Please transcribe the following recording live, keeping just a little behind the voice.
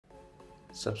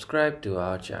Subscribe to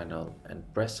our channel and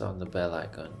press on the bell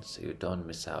icon so you don't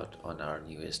miss out on our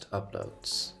newest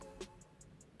uploads.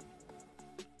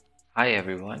 Hi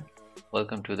everyone,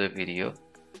 welcome to the video.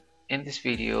 In this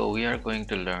video we are going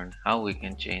to learn how we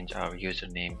can change our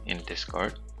username in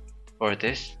Discord. For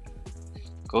this,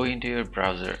 go into your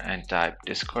browser and type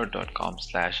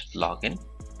discord.com/login.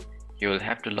 You will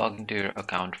have to log into your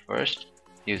account first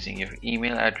using your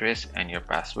email address and your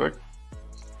password.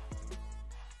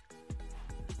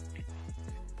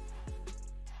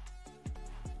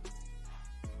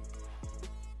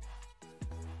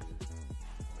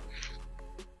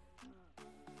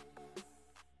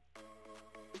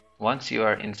 Once you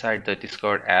are inside the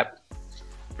Discord app,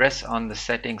 press on the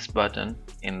settings button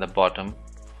in the bottom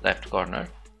left corner.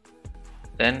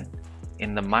 Then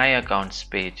in the My Accounts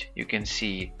page, you can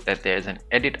see that there is an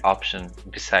edit option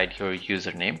beside your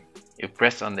username. You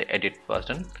press on the edit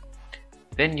button.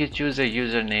 Then you choose a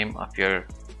username of your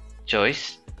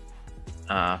choice.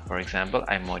 For example,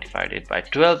 I modified it by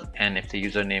 12, and if the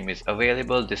username is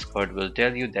available, Discord will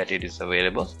tell you that it is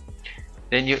available.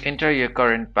 Then you enter your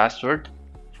current password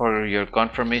for your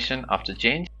confirmation of the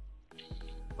change.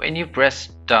 When you press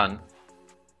done,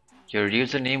 your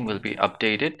username will be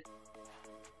updated.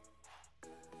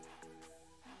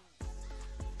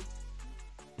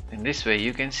 In this way,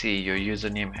 you can see your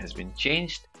username has been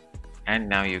changed, and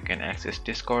now you can access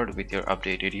Discord with your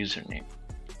updated username.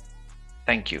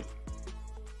 Thank you.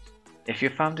 If you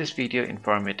found this video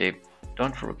informative,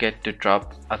 don't forget to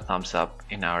drop a thumbs up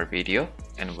in our video,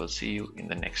 and we'll see you in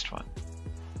the next one.